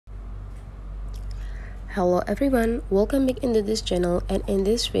Hello everyone, welcome back into this channel, and in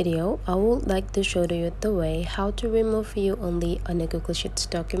this video I would like to show you the way how to remove view only on a Google Sheets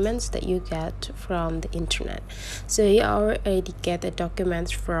documents that you get from the internet. So you already get the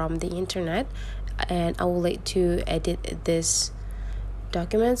documents from the internet, and I would like to edit this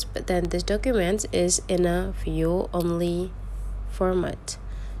documents, but then this document is in a view only format.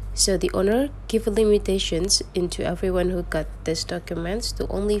 So the owner give limitations into everyone who got this documents to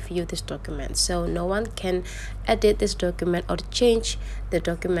only view this document. So no one can edit this document or change the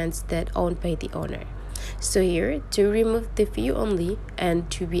documents that owned by the owner. So here, to remove the view only and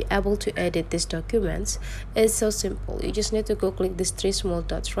to be able to edit these documents is so simple. You just need to go click these three small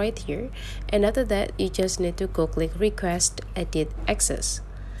dots right here, and after that you just need to go click request edit access,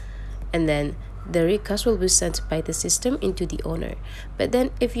 and then the request will be sent by the system into the owner. But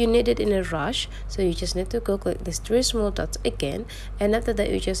then if you need it in a rush, so you just need to go click these three small dots again, and after that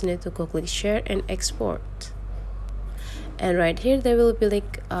you just need to go click share and export. And right here there will be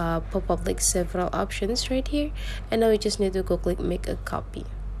like pop up like several options right here, and now you just need to go click make a copy.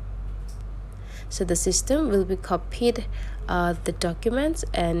 So the system will be copied the documents,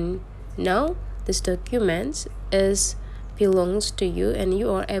 and now this document belongs to you, and you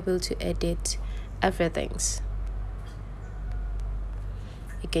are able to edit everything.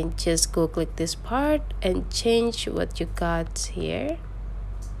 You can just go click this part and change what you got here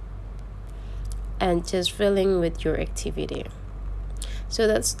and just filling with your activity. So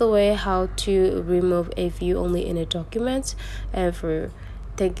that's the way how to remove a view only in a document. And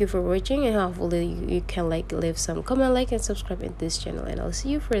thank you for watching, and hopefully you can leave some comment, like, and subscribe in this channel, and I'll see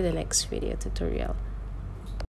you for the next video tutorial.